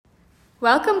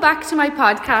Welcome back to my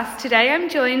podcast. Today I'm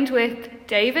joined with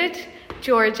David,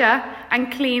 Georgia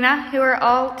and Cliona, who are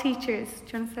all teachers.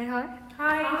 Do you want to say hi?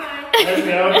 Hi. How's it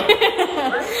going?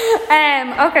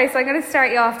 Okay, so I'm going to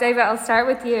start you off. David, I'll start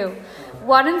with you.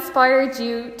 What inspired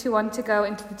you to want to go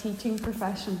into the teaching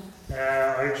profession?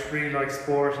 I just really like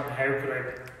sport, and how could I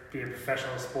be a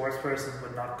professional sports person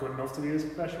but not good enough to be a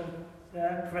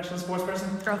professional sports person?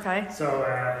 Okay. So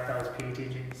that was PE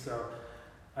teaching. So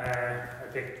I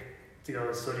picked to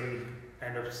go study,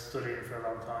 end up studying for a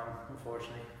long time,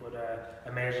 unfortunately. But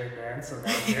I made it in the end, so now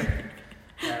I'm here.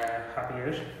 Happy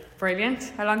out. Brilliant.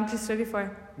 How long did you study for?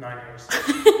 9 years.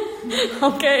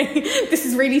 Okay. This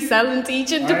is really selling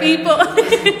teaching to people.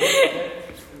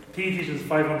 PE teaching is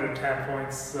 510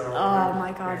 points, so oh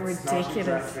my god, it's ridiculous.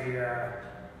 not exactly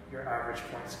your average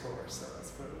point score, so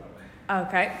let's put it that way.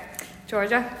 Okay.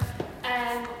 Georgia?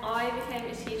 I became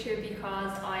a teacher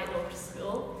because I loved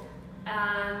school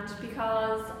and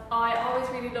because I always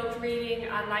really loved reading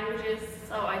and languages.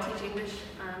 So I teach English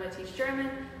and I teach German,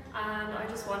 and I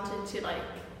just wanted to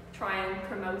try and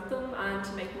promote them and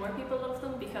to make more people love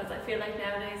them, because I feel like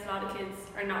nowadays a lot of kids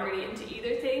are not really into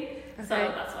either thing. Okay. So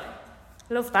that's why.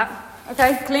 Love that.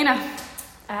 Okay, Cliona.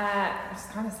 It's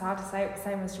kind of sad to say,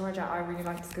 same as Georgia. I really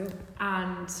like school,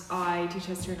 and I teach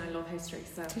history, and I love history.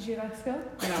 So Did you like school?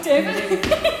 David?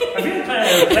 I feel kind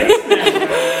of replaced now.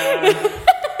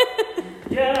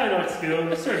 Yeah, I like school.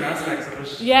 There's certain aspects of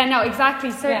it. Yeah, no,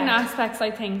 exactly. Certain Yeah. aspects,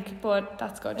 I think, but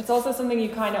that's good. It's also something you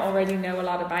kind of already know a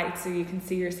lot about, so you can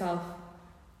see yourself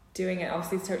doing it.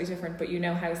 Obviously, it's totally different, but you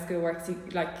know how school works. You,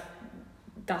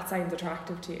 that sounds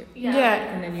attractive to you. Yeah.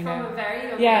 And then From a very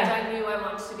young age, I knew I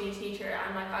wanted to be a teacher,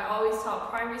 and I always taught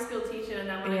primary school teaching, and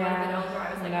then when I got a bit older, I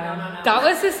was like, no. That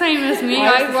was the same as me. I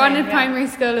was I the wanted same, yeah. primary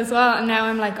school as well, and now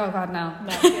I'm like, oh god, no.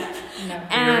 No. You're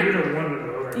either one or the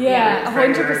other. Yeah, It's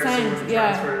very 100%, rare that someone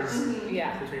yeah. transfers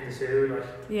Yeah. between the two.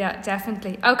 Yeah,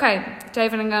 definitely. Okay,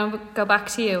 David, I'm going to go back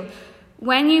to you.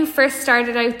 When you first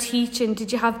started out teaching,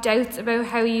 did you have doubts about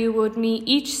how you would meet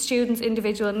each student's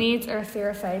individual needs, or a fear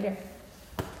of failure?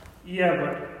 Yeah,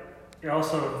 but it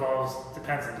also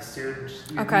depends on the student.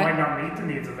 You Okay. might not meet the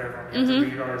needs of everyone. You have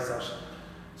to realise that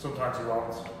sometimes you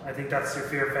won't. I think that's your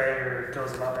fear of failure. It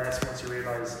goes a lot less once you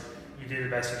realise you do the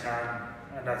best you can,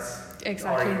 and that's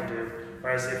Exactly. all you can do.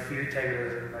 Whereas if you take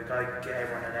it as I get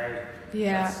everyone an A,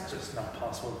 Yeah. that's just not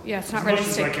possible. Yeah, it's not As much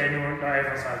realistic. as anyone, not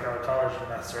everyone's going to go to college,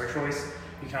 and that's their choice.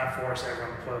 You can't force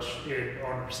everyone to push in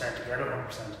 100% to get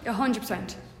 100%.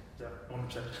 100%. Yeah,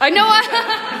 100%. I know.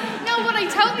 No, but I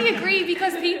totally agree,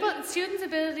 because students'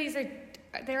 abilities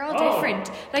they're all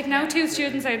different. No two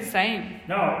students are the same.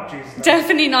 No, Jesus.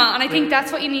 Definitely not. And I think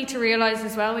that's what you need to realise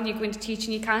as well when you go into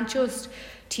teaching. You can't just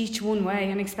teach one way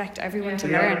and expect everyone to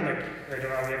learn. I don't know,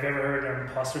 have you ever heard of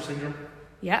imposter syndrome?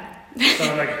 Yeah.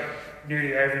 So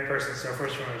nearly every person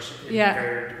suffers from it in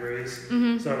varying degrees.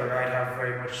 Mm-hmm. So I'd have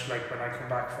very much when I come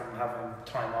back from having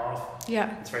time off, Yeah.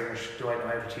 it's very much, do I know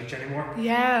how to teach anymore?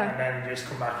 Yeah. And then you just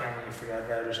come back in and you forget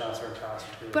about it after a class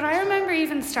or two. But I remember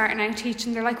even starting out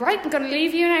teaching, they're like, right, I'm going to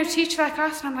leave you now to teach that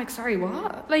class. And I'm like, sorry,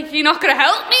 what? You're not going to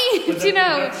help me? But Do you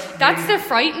know? That's the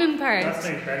frightening part. That's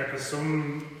maybe better, because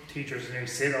some teachers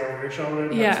sit over your shoulder,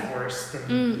 and Yeah. that's worse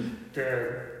than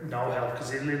the no help,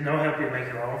 because no help, you make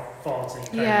your own faults. And you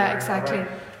can't Yeah, learn, exactly. right?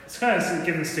 It's kind of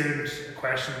giving the student a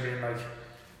question, being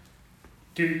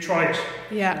try it.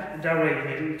 Yeah. That way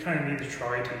you kind of need to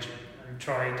try teaching and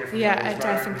try different ways, rather than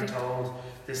definitely. being told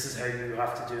this is how you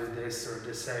have to do this, or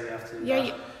this is how you have to do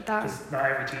Yeah, that. Because not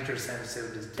every teacher is the same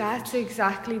student is different. that's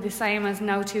exactly the same as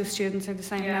no two students are the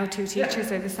same, Yeah. no two teachers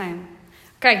are the same.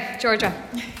 Okay, Georgia.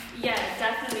 Yeah,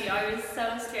 definitely. I was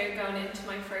so scared going into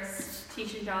my first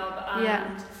teaching job,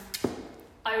 and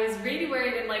I was really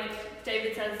worried. And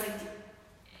David says,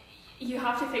 you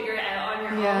have to figure it out on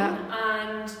your own.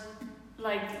 And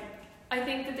I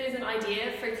think that there's an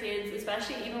idea for kids,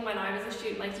 especially even when I was a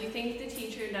student. You think the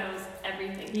teacher knows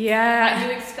everything. Yeah. And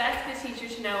you expect the teacher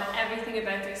to know everything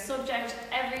about their subject,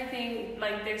 everything.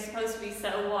 They're supposed to be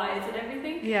so wise and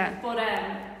everything. Yeah. But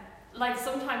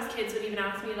sometimes kids would even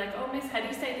ask me oh miss, how do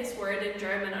you say this word in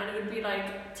German? And it would be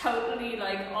totally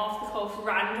off the cuff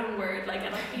random word,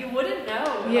 and you wouldn't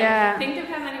know. Yeah. Think of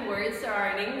how many words there are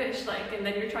in English, and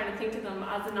then you're trying to think of them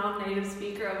as a non-native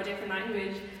speaker of a different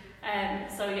language.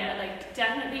 So yeah,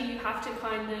 definitely you have to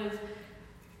kind of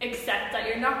accept that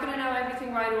you're not going to know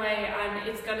everything right away, and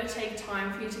it's going to take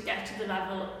time for you to get to the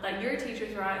level that your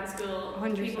teachers were at in school,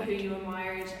 100%. people who you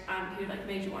admired and who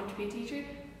made you want to be a teacher.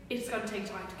 It's going to take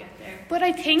time to get there. But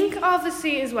I think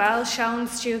obviously as well, showing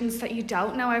students that you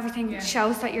don't know everything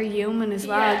shows that you're human as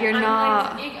well. You're and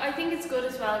not. I think it's good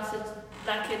as well to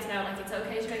let kids know like it's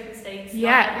okay to make mistakes.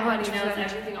 Yeah, not everybody 100%. knows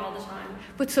everything all the time.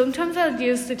 But sometimes I'll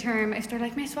use the term, if they're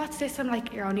like, Miss, what's this? I'm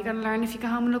like, you're only going to learn if you go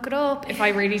home and look it up, if I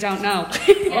really don't know.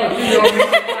 Keep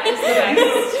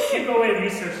away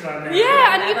research that now.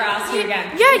 Yeah, and never ask you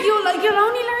again. Yeah, you'll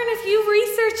only learn if you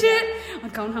research it. I'm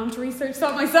going home to research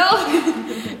that myself.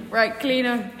 Right,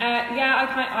 Cliona.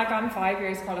 I'm 5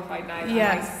 years qualified now.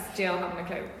 Yeah. And I still haven't a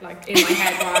clue, like in my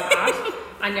head where I'm at.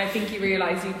 And I think you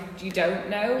realise you don't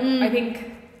know. I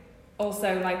think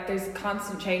also like there's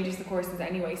constant changes to courses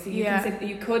anyway, so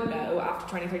you could know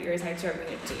after 20-30 years how to do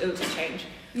everything, it'll just change.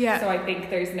 Yeah. So I think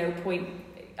there's no point.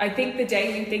 I think the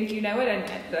day you think you know it, and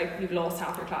like you've lost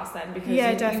half your class then, because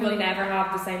you will never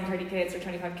have the same 30 kids or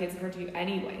 25 kids in front of you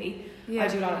anyway. I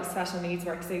do a lot of special needs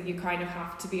work, so you kind of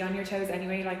have to be on your toes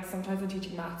anyway. Like sometimes I'm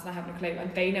teaching maths and I haven't a clue,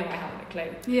 and they know I haven't a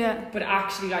clue. Yeah. But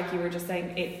actually, like you were just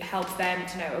saying, it helps them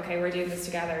to know, okay, we're doing this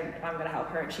together, and I'm going to help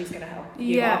her and she's going to help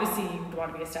you. Obviously you would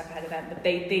want to be a step ahead of them, but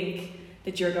they think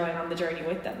that you're going on the journey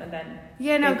with them, and then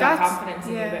they've got confidence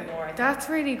in you a bit more. I think. That's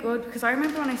really good, because I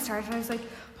remember when I started I was like,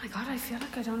 oh my god, I feel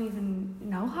like I don't even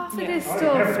know half of this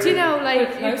stuff. Do you know, like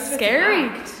it's scary.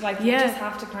 You just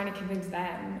have to kind of convince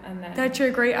them, and then that you're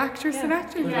a great actress and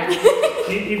actor.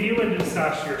 If you went to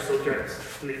sash your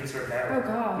subjects, leaving cert now, oh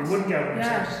god, you wouldn't get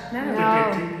 100%.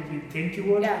 No. You'd think you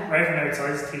would. Yeah. Right from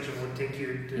outside, the teacher would think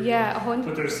you'd do. Yeah, 100%.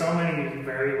 But there's so many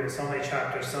variables, so many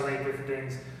chapters, so many different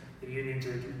things that you need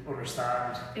to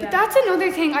understand. But that's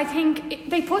another thing. I think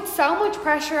they put so much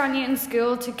pressure on you in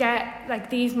school to get like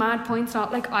these mad points.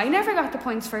 Not like I never got the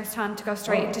points firsthand to go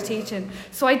straight into teaching.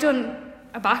 So I done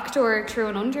a backdoor through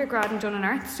an undergrad and done an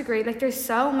arts degree. Like there's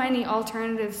so many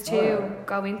alternatives to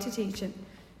go into teaching.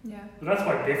 Yeah. But that's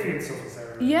why Biffy and stuff is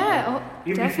there. Yeah,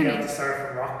 even definitely. if you have to start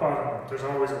from rock bottom, there's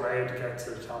always a way to get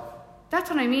to the top. That's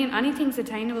what I mean. Anything's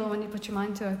attainable when you put your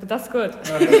mind to it. But that's good.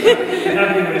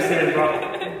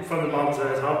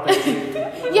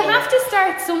 You have to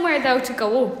start somewhere though to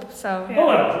go up. So. Oh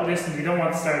well, listen, you don't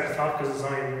want to start at the top because it's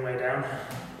only one way down.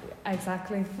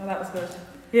 Exactly. Well, that was good.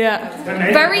 Yeah.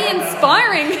 Very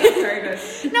inspiring. Very good.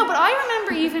 No, but I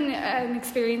remember even an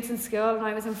experience in school, and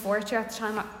I was in fourth year at the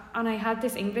time, and I had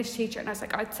this English teacher, and I was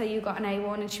like, I'd say you got an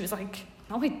A1, and she was like,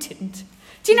 no, I didn't.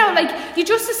 Do you know, like, you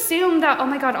just assume that, oh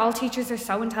my god, all teachers are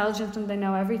so intelligent and they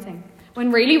know everything,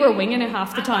 when really we're winging it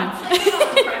half the time. That's like a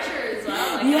lot of pressure as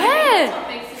well. Like, I think that's what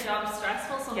makes the job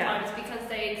stressful sometimes, because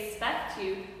they expect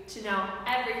you to know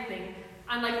everything.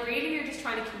 And like really you're just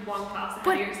trying to keep one class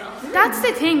ahead of yourself. That's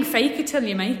the thing, fake it till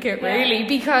you make it, really,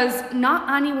 because not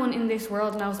anyone in this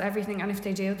world knows everything, and if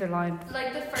they do, they're lying.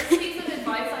 Like the first piece of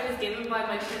advice I was given by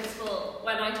my principal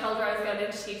when I told her I was going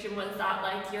into teaching was that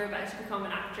like you're about to become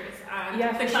an actress, and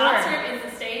the classroom is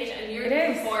the stage and you're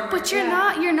the performer. But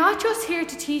you're not just here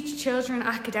to teach children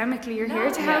academically, you're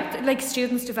here to help like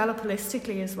students develop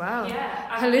holistically as well.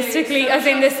 Holistically as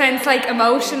in the sense like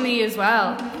emotionally as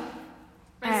well.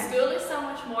 And school is so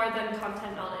much more than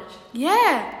content knowledge.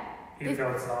 Even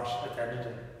though it's not at the end of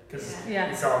it, because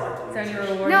it's all about the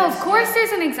research. No, of course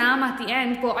there's an exam at the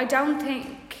end, but I don't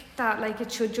think that like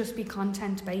it should just be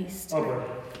content based. Oh, well.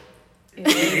 It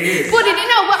is. But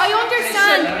I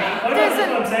understand.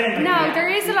 There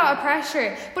is a lot of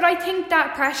pressure, but I think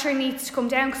that pressure needs to come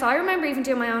down, because I remember even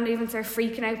doing my own leavings there,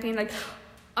 freaking out, being like,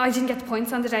 I didn't get the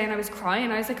points on the day, and I was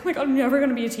crying. I was like, oh my god, I'm never going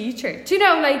to be a teacher. Do you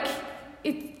know, like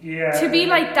to be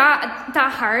like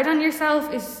that hard on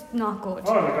yourself is not good.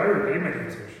 Oh, like I repeat my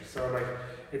research, so like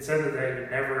it's said that they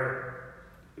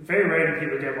very rarely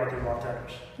people get what they want out of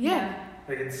it. Yeah.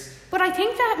 Like it's. But I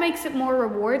think that makes it more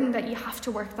rewarding that you have to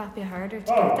work that bit harder to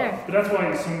get there. But that's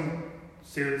why some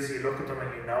students, you look at them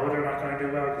and you know they're not going to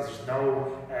do well because there's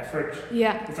no effort.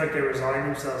 Yeah. It's like they resign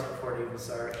themselves before they even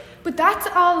start. But that's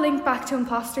all linked back to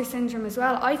imposter syndrome as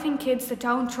well. I think kids that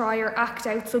don't try or act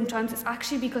out sometimes, it's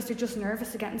actually because they're just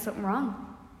nervous of getting something wrong.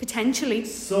 Potentially.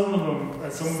 Some of them,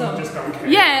 some of them just don't care.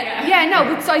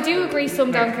 But I do agree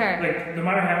some don't care. Like, no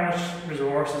matter how much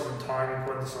resources and time you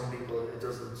put into some people, it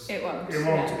doesn't. It won't. It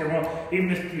won't.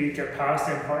 Even if you get past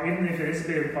the imposter, even if it is a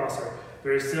bit imposter,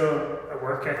 there is still a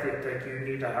work ethic that you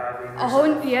need to have in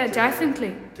yourself.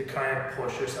 Definitely. To kind of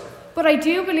push yourself. But I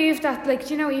do believe that,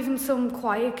 like, you know, even some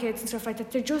quiet kids and stuff like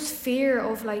that, they're just fear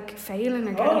of, like, failing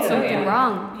or getting something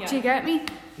wrong. Yeah. Do you get me?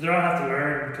 They don't have to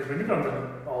learn, because when you go into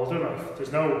older life,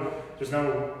 there's no,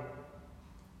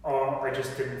 oh, I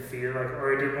just didn't feel like,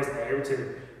 or I wasn't able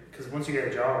to. Because once you get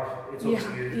a job, it's up to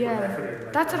you to put effort in.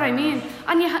 Like, that's what I mean.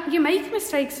 And you make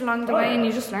mistakes along the way and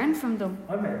you just learn from them.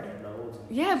 I made loads.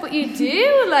 Yeah, but you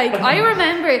do. Like, I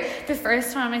remember the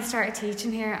first time I started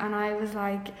teaching here, and I was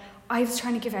like, I was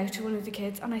trying to give out to one of the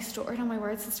kids, and I stuttered on my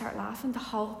words and started laughing. The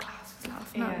whole class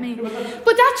laughing at me. But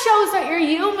that shows that you're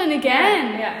human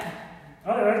again. Yeah.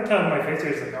 I tell my fifth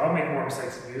years, like, I'll make more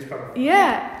mistakes than you probably.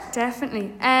 Yeah,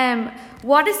 definitely.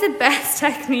 What is the best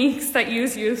techniques that you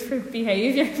use for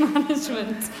behaviour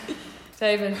management,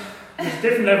 David? There's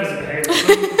different levels of behaviour.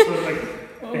 So like,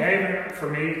 behaviour for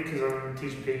me, because I'm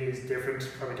teaching PE, is different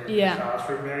probably than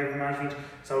classroom behaviour management.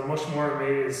 So much more of me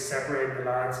is separating the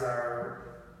lads that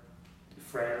are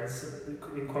friends,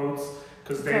 in quotes,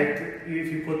 because if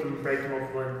you break them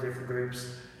up into different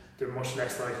groups, they're much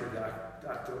less likely to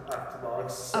act the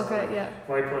bollocks. So if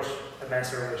I put a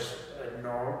messer with a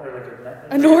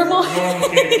normal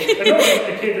kid,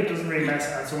 a kid that doesn't really mess,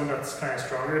 and someone that's kind of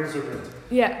stronger in the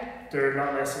subject, they're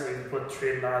not necessarily put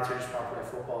three lads who just want to play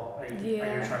football and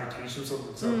you're trying to teach them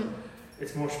something. So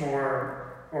it's much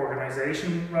more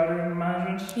organisation rather than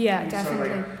management. Yeah, definitely.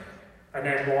 So and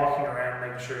then walking around,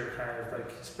 making sure you're kind of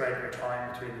like spreading your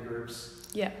time between the groups.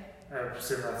 Yeah.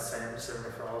 Similar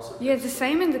for all subjects. Yeah, the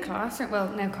same in the classroom. Well,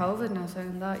 now COVID now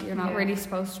saying that you're not really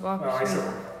supposed to walk. Well, I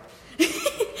still.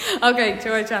 Okay,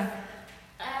 Georgia.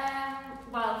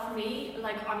 Well, for me,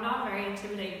 like, I'm not a very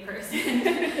intimidating person,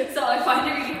 so I find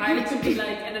it really hard to be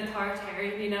like an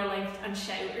authoritarian, you know, like, and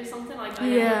shout or something. Like, I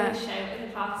don't really shout in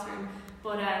the classroom,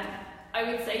 but I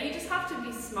would say you just have to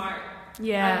be smart.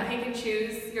 And pick and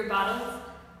choose your battles,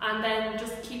 and then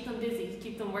just keep them busy,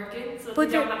 keep them working, so they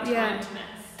don't have time to mess.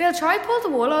 They'll try to pull the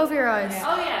wool over your eyes.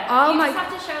 Oh yeah. You just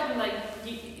have to show them like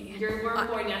you weren't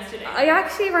born yesterday. I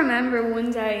actually remember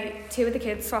one day 2 of the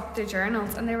kids swapped their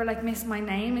journals, and they were like, "Miss, my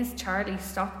name is Charlie.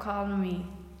 Stop calling me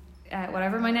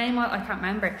whatever my name was. I can't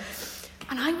remember."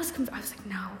 And I was like,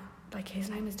 "No, like his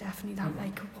name is definitely that."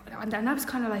 Like, and then I was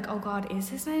kind of like, "Oh God, is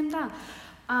his name that?"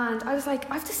 And I was like,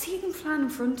 "I have the seating plan in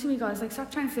front of me, guys. Like, stop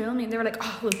trying to film me." And they were like,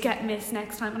 "Oh, we'll get Miss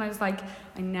next time." And I was like,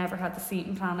 "I never had the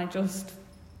seating plan. I just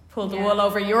pulled the wool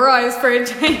over your eyes for a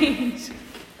change."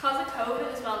 Because of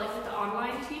COVID as well, like with the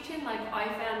online teaching, like I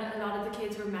found a lot of the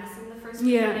kids were messing the first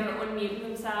week and they were unmuting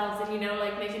themselves and, you know,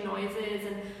 like making noises.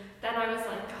 And then I was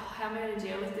like, "Oh, how am I going to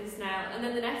deal with this now?" And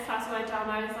then the next class we went down,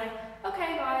 I was like,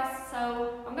 "Okay, guys,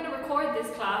 so I'm going to record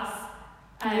this class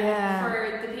for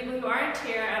the people who aren't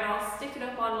here, and I'll stick it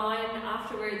up online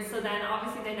afterwards." So then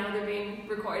obviously they know they're being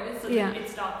recorded, so then it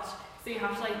stopped. So you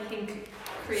have to like think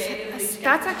creatively.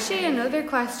 That's actually another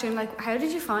question. Like, how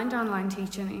did you find online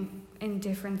teaching in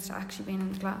difference to actually being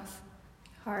in the class?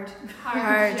 Hard,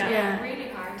 yeah. Really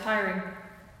hard. Tiring.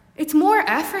 It's more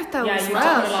effort though as well.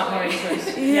 Yeah, you put a lot more into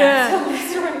it.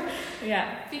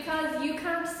 Yeah. Because you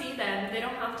can't see them. They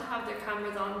don't have to have their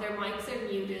cameras on. Their mics are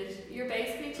muted. You're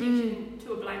basically teaching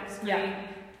to a blank screen,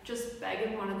 just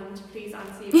begging one of them to please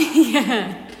answer you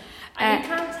back. And you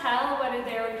can't tell whether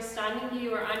they're understanding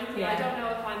you or anything. I don't know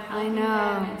if I'm helping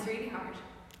them. It's really hard.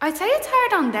 I'd say it's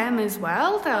hard on them as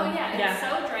well though. Oh yeah, it's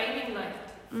so draining, like,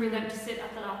 for them to sit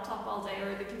at the laptop all day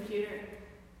or the computer.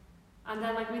 And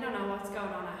then, like, we don't know what's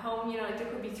going on at home, you know, like, there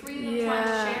could be 3 of them trying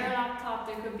to share a laptop,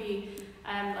 there could be,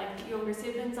 like, younger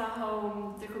siblings at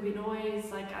home, there could be noise,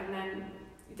 like, and then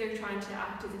they're trying to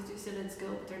act as if they're still in school,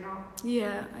 but they're not.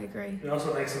 Yeah, I agree. It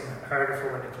also makes them harder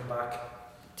for when they come back.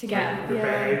 Together. The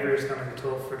behaviour is going to be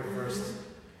tough for the first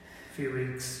few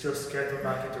weeks, just get them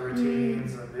back into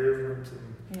routines and movement.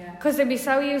 Because they'd be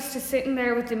so used to sitting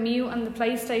there with the mute and the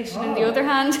PlayStation in the other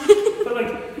hand. But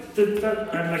like,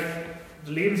 the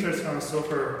leaving cert's going to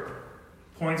suffer,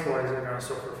 points wise, they're going to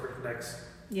suffer for the next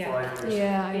 5 years.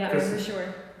 Yeah, for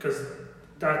sure. Because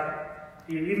that,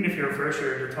 even if you're in first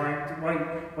year, the time,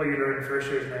 what you learn in first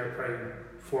year is now probably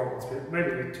 4 months,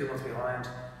 maybe 2 months behind.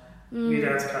 You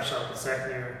then catch up in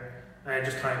second year, and it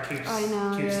just kind of keeps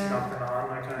knocking on,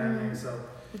 that kind of thing. So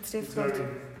it's difficult. It's going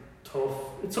to be tough.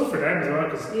 It's tough for them as well,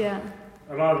 because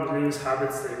a lot of them lose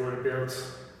habits they would have built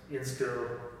in school.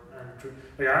 And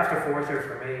like, after 4th year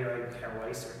for me, I became a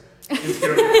waster.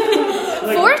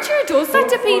 Like, 4th year does that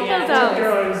to people though. 4th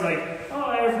year I was like,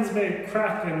 "Oh, everything's a bit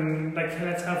crap and like,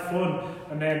 let's have fun."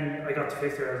 And then I got to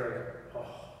 5th year, I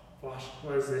was like,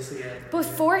 what is this again? But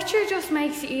 4th year just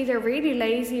makes you either really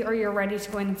lazy or you're ready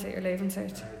to go in and sit your leaving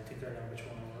cert. I think I know which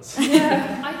one it was.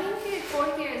 I think the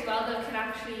 4th year as well, though, can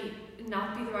actually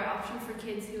not be the right option for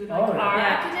kids who are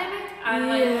academic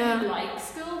and like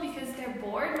school, because they're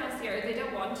bored most of the year. They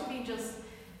don't want to be just,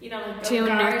 you know, like doing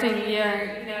nothing,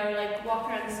 or, you know, like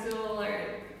walking around the school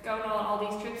or going on all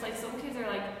these trips. Like, some kids are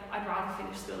like, "I'd rather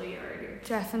finish school a year earlier."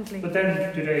 Definitely. But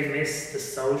then, do they miss the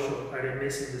social? Are they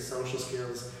missing the social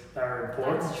skills that are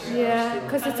important? Yeah,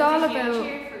 because it's all about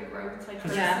for growth.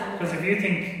 Because if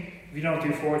you don't do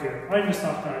 4th year, I'm just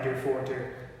not going to do 4th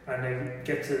year, and they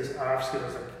get to after school,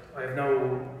 it's like, I have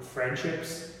no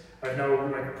friendships, I have no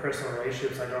like personal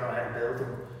relationships, I don't know how to build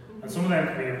them. And some of them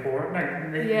can be important.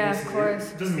 Like, of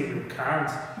course. It doesn't mean you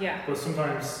can't. Yeah. But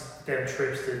sometimes them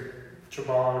trips to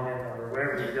Treballion or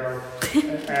wherever you go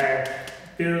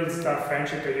builds that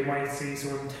friendship that you might see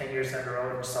someone 10 years down the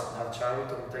road and stop and have a chat with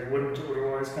them. They wouldn't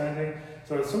otherwise, kind of thing.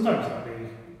 So sometimes it can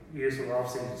be useful.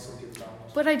 Obviously, some people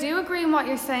don't. But I do agree in what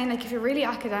you're saying. Like, if you're really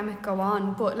academic, go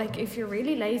on. But like, if you're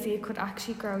really lazy, it could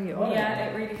actually grow you up. Yeah,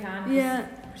 it really can. Yeah.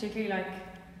 Particularly like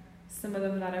some of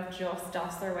them that have just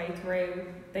dosed their way through,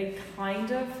 they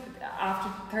kind of, after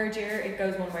third year, it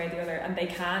goes one way or the other, and they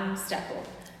can step up.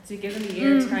 So you give them a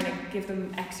year to kind of give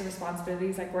them extra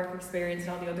responsibilities like work experience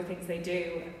and all the other things they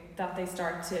do, that they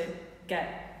start to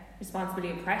get responsibility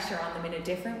and pressure on them in a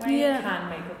different way. Can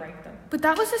make or break them. But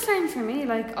that was the same for me.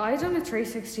 Like, I done a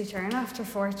 360 turn after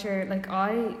fourth year. Like,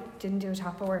 I didn't do a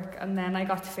tap of work, and then I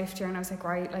got to fifth year and I was like,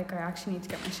 right, like, I actually need to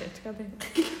get my shit together.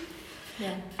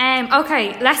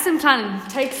 Okay, lesson planning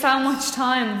takes so much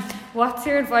time. What's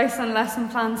your advice on lesson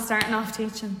plans starting off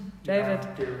teaching, David?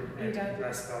 You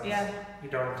don't. Yeah. You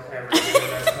don't ever do lesson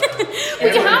plans.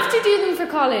 But you have to do them for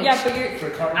college. Yeah, but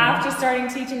you're after starting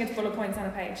teaching, it's bullet points on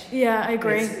a page. Yeah, I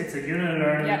agree. It's a unit of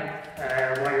learning.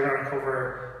 What you're going to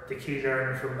cover, the key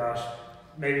learning from that,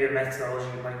 maybe a methodology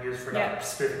you might use for that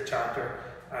specific chapter.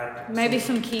 And maybe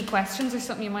some key questions or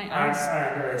something you might ask.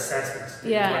 And an assessment.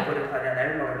 Yeah. And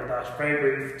an outline of that.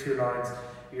 Very brief, 2 lines.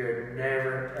 You're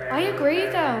never, ever, I agree,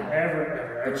 ever, though.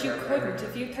 Ever, but you couldn't.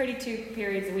 If you have 32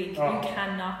 periods a week, you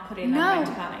cannot put in that kind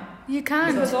of planning. You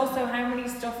can't. Because also, how many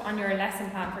stuff on your lesson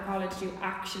plan for college do you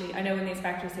actually... I know in the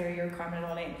inspectors here, you're cramming it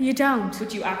all in. You don't.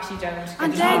 But you actually don't.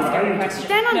 And then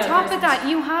on top of that,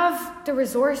 you have the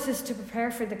resources to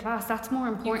prepare for the class. That's more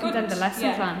important than the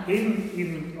lesson plan.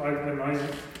 Even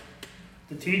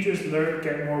the teachers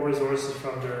get more resources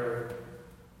from their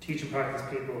teaching practice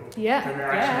people than they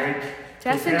actually make.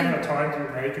 Definitely. They have no time to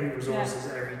be making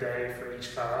resources every day for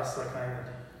each class. Like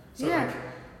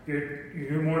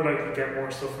you're more likely to get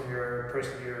more stuff from your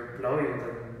person you're below you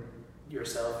than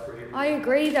yourself, really. I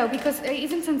agree, though, because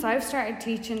even since I've started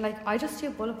teaching, like, I just do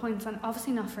bullet points on,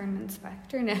 obviously not for an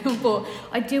inspector now, but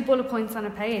I do bullet points on a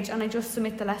page and I just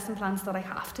submit the lesson plans that I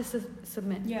have to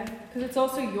submit. Yeah, because it's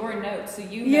also your notes, so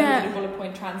you know that a bullet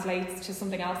point translates to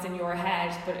something else in your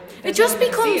head, but it just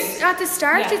becomes, at the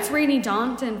start, it's really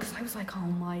daunting, because I was like, oh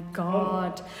my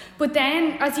god. But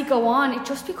then, as you go on, it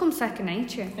just becomes second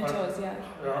nature. It does, yeah.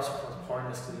 It also becomes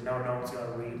pointless because no one's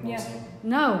going to read most of them.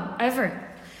 No, ever.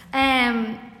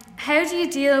 How do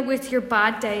you deal with your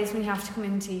bad days when you have to come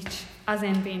in and teach? As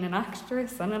in being an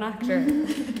actress and an actor.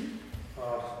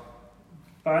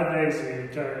 Bad days, you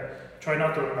try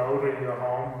not to unload when you go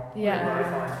home. I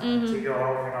find. So you go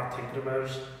home, you're not thinking about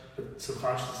it, but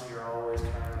subconsciously you're always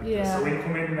kind of like this. So when you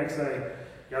come in the next day,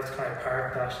 you have to kind of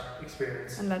park that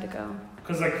experience. And let it go.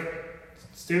 Because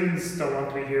students don't want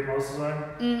to be here most of the time,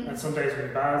 and some days will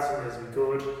be bad, some days will be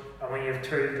good. And when you have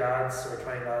 30 lads or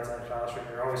 20 lads in a classroom,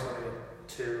 you're always going to get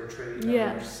 2 or 3 and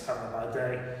you're just having a bad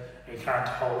day, and you can't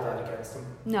hold that against them.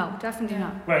 No, definitely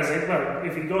not. Whereas,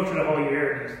 if you go through the whole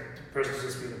year and the person's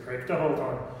just being a prick the whole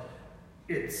time,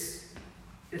 it's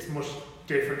much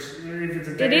different. If it's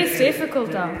a day, it is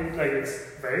difficult, though.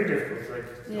 It's very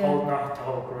difficult. Not to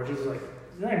hold grudges.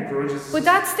 Grudges. But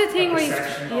that's the thing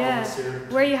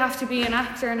where you have to be an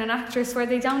actor and an actress where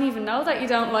they don't even know that you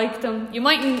don't like them. You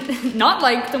might not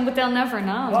like them, but they'll never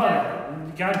know.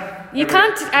 You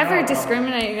can't ever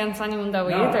discriminate against anyone though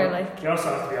either. You also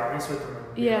have to be honest with them.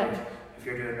 If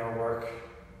you're doing no work,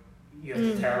 you have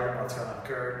to tell them what's going to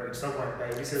occur. It's not like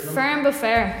babysitting them. Firm but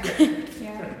fair.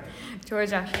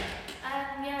 Georgia.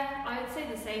 I'd say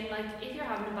the same. Like, if you're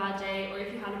having a bad day or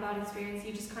if you had a bad experience,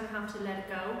 you just kind of have to let it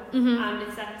go and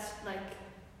accept,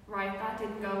 right, that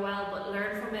didn't go well, but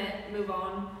learn from it, move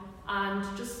on,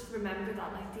 and just remember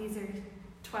that these are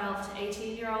 12 to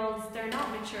 18-year-olds. They're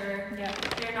not mature.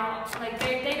 They're not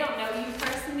they don't know you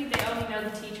personally. They only know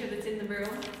the teacher that's in the room.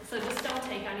 So just don't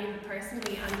take any of it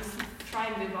personally and just try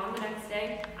and move on the next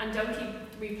day, and don't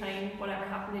keep replaying whatever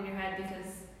happened in your head, because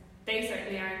they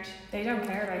certainly aren't. They don't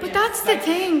care about it. But that's the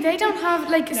thing. They don't have,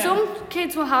 some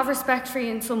kids will have respect for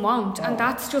you and some won't. And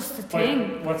that's just the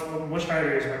thing. What's much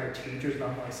harder is when a teacher's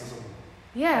not nice to someone.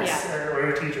 Yes. Or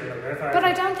a teacher. But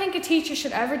I don't think a teacher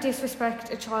should ever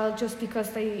disrespect a child just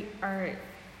because they are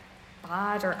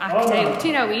bad or act out,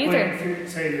 either. If you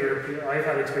say I've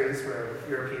had experience where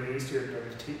you're a PE student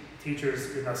and the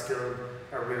teachers in that school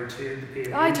are rude to the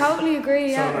PE. I totally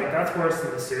agree, So that's worse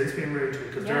than the students being rude to you,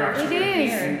 because they're actually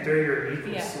they're your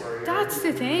equals. Yeah. That's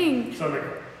the thing. So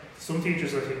some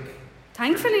teachers, I think.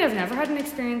 Thankfully, I've never had an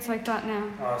experience like that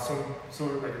now. Some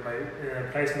in a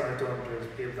placement I've done, there's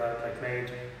people that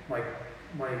made my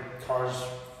college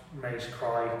mate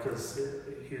cry because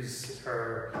he's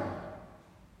her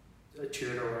a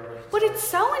tutor or whatever. But it's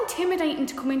so intimidating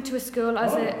to come into a school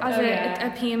as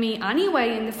a PME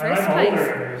anyway in the first I'm place.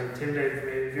 older, and it was intimidating for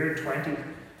me. If you're 20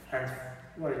 and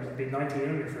you'd be 19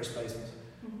 in your first placement.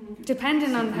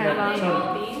 Depending on how long. They've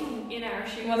all been in our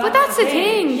shoes. Well, but that's the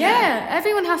thing, yeah.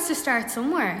 Everyone has to start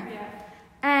somewhere.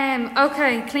 Yeah.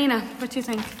 Okay, Cliona, what do you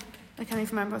think? I can't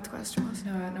even remember what the question was.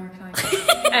 No, nor can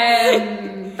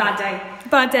I. Bad day.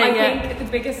 Bad day, I think the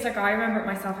biggest, like, I remember it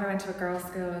myself, I went to a girls'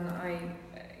 school and I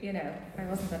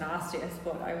wasn't the nastiest,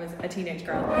 but I was a teenage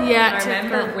girl. Yeah, and I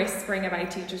remember whispering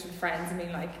about teachers with friends and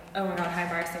being like, oh my god, how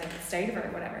embarrassing the state of her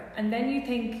or whatever. And then you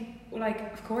think,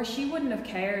 like, of course she wouldn't have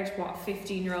cared what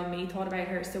 15-year-old me thought about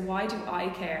her, so why do I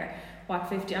care what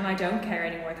 50, and I don't care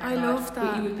anymore. I love that.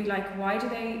 But you would be like, why do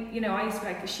they, I used to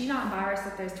be like, is she not embarrassed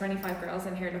that there's 25 girls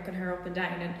in here looking her up and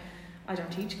down? And I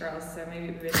don't teach girls, so maybe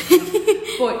it would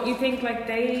be but you think like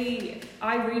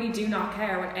I really do not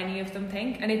care what any of them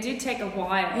think. And it did take a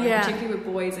while, particularly with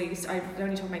boys. I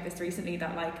only talked about this recently,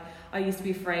 that like I used to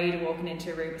be afraid of walking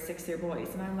into a room with 6-year boys,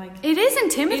 and I'm like, it is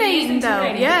intimidating though.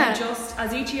 Yeah, just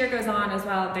as each year goes on as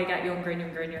well, they get younger and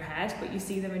younger in your head, but you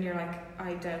see them and you're like,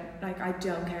 I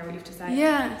don't care what you have to say.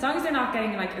 Yeah, as long as they're not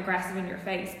getting like aggressive in your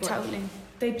face. But totally.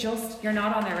 You're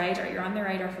not on their radar. You're on their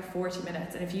radar for 40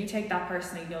 minutes, and if you take that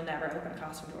personally, you'll never open a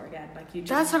classroom door again. Like you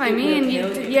just, that's what I mean.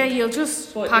 You'll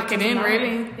just pack it in,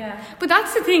 really. Yeah. But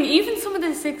that's the thing. Even some of the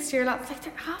 6-year lads,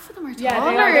 like half of them are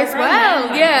taller as well.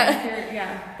 Like,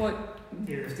 yeah. But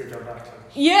even if they don't act like.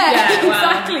 Yeah,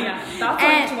 exactly. That's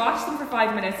like to watch them for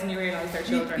 5 minutes and you realise they're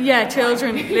children. Yeah,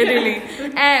 children, literally.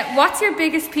 What's your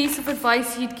biggest piece of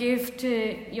advice you'd give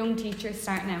to young teachers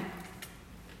starting out?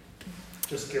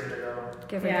 Just give it a go.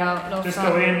 Give it a go. Love just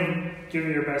that. go in, give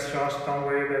it your best shot. Don't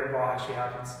worry about what actually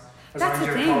happens. As long as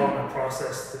you're following the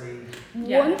process to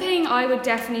be. One thing I would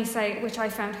definitely say, which I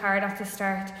found hard at the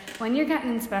start, when you're getting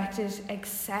inspected,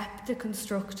 accept the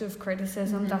constructive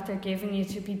criticism that they're giving you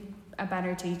to be a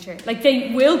better teacher. Like,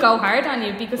 they will go hard on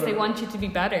you because they want you to be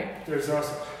better. There's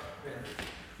also,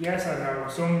 yes and no,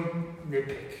 some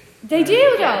nitpick. They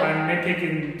do though. And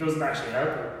nitpicking doesn't actually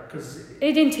help it because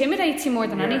it intimidates you more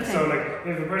than anything. So like,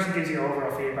 if a person gives you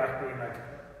overall feedback being like,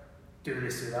 do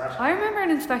this, do that. I remember an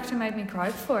inspector made me cry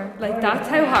before. Like, that's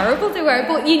how horrible they were.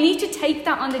 But you need to take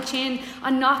that on the chin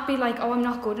and not be like, oh, I'm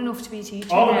not good enough to be a teacher.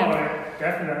 Oh, no,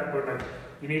 definitely. But like,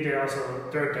 you need to also,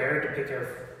 they're there to pick out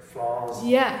flaws.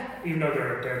 Yeah. Even though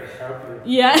they're there to help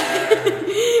you. Yeah.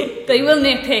 They will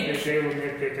nitpick. They will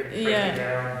nitpick and break you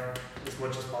down as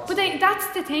much as possible. But that's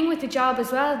the thing with the job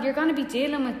as well. You're going to be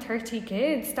dealing with 30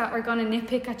 kids that are going to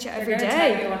nitpick at you every day.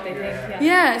 Tell you what they think.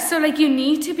 Yeah, so like you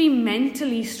need to be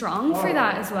mentally strong for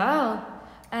that as well.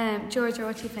 Georgia,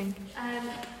 what do you think?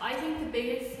 I think the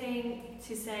biggest thing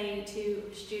to say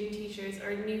to student teachers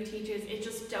or new teachers is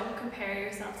just don't compare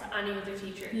yourself to any other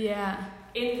teacher. Yeah.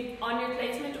 On your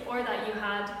placement or that you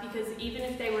had, because even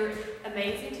if they were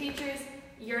amazing teachers,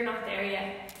 you're not there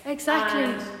yet. Exactly.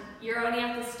 And you're only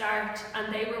at the start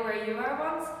and they were where you are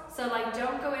once. So like,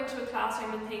 don't go into a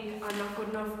classroom and think I'm not good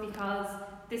enough because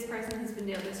this person has been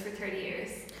doing this for 30 years.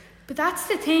 But that's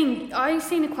the thing. I've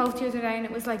seen a quote the other day and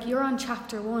it was like, you're on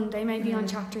chapter 1, they may be on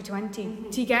chapter 20.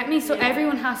 Do you get me? So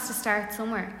everyone has to start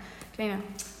somewhere. Cliona?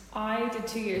 I did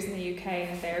 2 years in the UK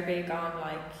and they're big on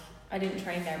like, I didn't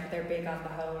train there, but they're big on the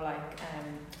whole like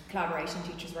collaboration,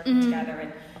 teachers working together,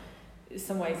 and in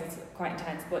some ways it's quite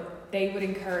intense, but they would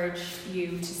encourage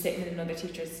you to sit in another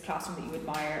teacher's classroom that you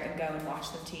admire and go and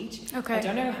watch them teach. Okay. I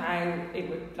don't know how it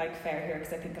would like fare here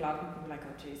because I think a lot of people would be like,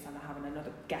 oh geez, I'm not having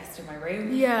another guest in my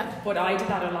room. Yeah. But I did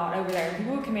that a lot over there.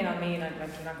 People would come in on me and I'd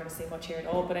like, you're not going to see much here at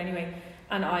all. But anyway,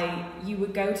 and you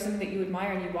would go to someone that you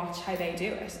admire and you watch how they do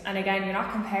it. And again, you're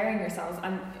not comparing yourselves.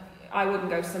 And I wouldn't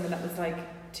go to someone that was like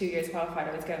 2 years qualified.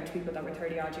 I was going to people that were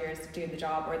 30 odd years doing the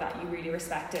job or that you really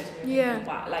respected. And you're thinking,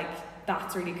 wow, like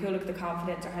that's really cool. Look at the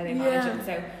confidence or how they manage it.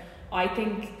 So I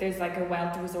think there's like a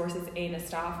wealth of resources in a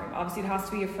staff room. Obviously it has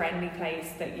to be a friendly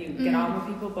place that you get on with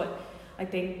people, but I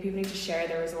think people need to share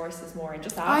their resources more and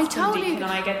just ask somebody, can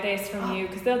I get this from you?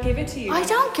 Because they'll give it to you. I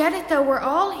don't get it though. We're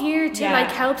all here to like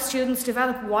help students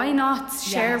develop. Why not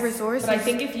share resources? But I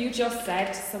think if you just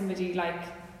said to somebody like,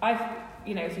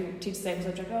 if you teach the same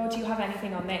subject, oh, do you have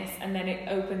anything on this? And then it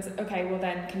opens, okay, well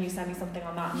then can you send me something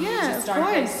on that? And yeah, just start of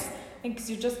course. this. I think because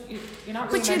you're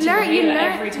not really but you learn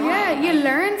every time. Yeah, you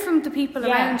learn from the people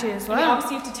around you as well. I mean,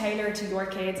 obviously you have to tailor it to your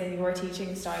kids and your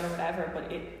teaching style or whatever,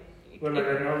 but well, like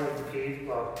I know with the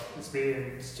people, it's me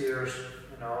and Stuart,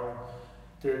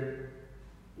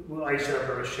 Well, I should have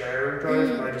a share drive,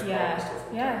 and I just bought the stuff.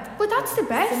 Yeah. But that's the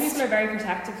best. Some people are very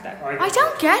protective though. I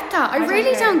don't get that. I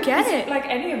really don't get it. Like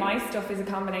any of my stuff is a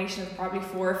combination of probably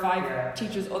 4 or 5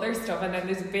 teachers' other stuff, and then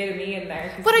there's a bit of me in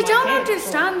there. But I don't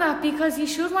understand that, because you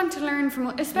should want to learn from,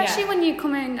 especially when you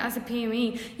come in as a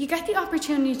PME, you get the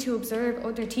opportunity to observe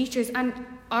other teachers. And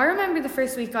I remember the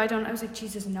first week I was like,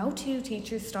 Jesus, no 2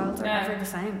 teachers' styles are ever the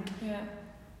same. Yeah.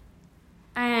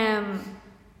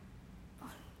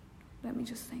 Let me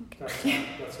just think. That's where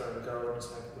I'm going in a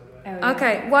second.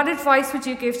 Okay, what advice would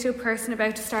you give to a person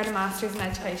about to start a master's in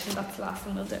education? That's the last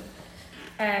one we'll do.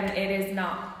 It is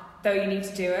not, though you need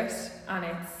to do it, and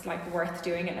it's like worth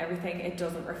doing it and everything, it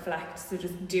doesn't reflect. So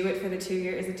just do it for the 2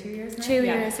 years. Is it 2 years now? 2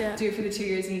 years, yeah. Do it for the 2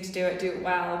 years, you need to do it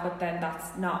well, but then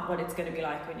that's not what it's going to be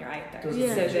like when you're out there. So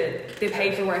the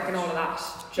paperwork and all of that,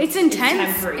 it's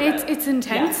intense. It's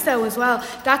intense though as well.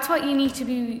 That's what you need to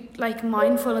be like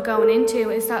mindful of going into,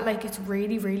 is that like it's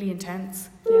really, really intense.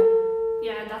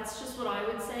 Yeah, that's just what I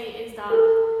would say, is that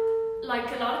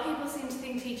like a lot of people seem to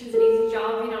think teaching's an easy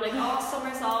job, you know, like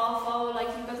summer's off, like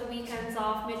you've got the weekends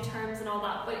off, midterms and all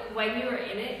that, but when you're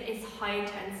in it, it's high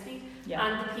intensity.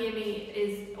 And the PME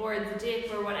is, or the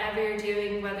DIP or whatever you're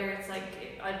doing, whether it's like,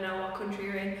 I don't know what country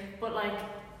you're in, but like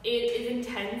it is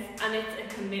intense and it's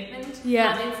a commitment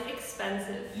and it's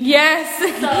expensive. Yes,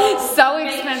 so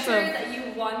expensive. Make sure that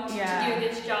you want to do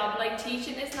this job. Like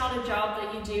teaching is not a job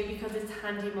that you do because it's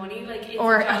handy money, like it's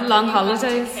or a job long that holidays.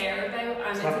 You have to care about,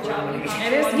 and it's a job you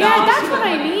have to that's what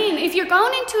I mean. If you're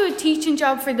going into a teaching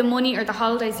job for the money or the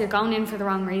holidays, you're going in for the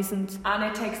wrong reasons. And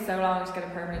it takes so long to get a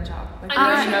permanent job. Like,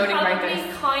 and you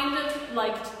probably kind of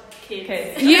liked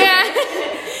kids. Yeah,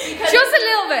 just a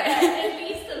little bit. At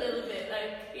least a little bit,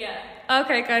 like,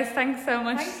 Okay, guys, thanks so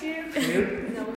much. Thank you.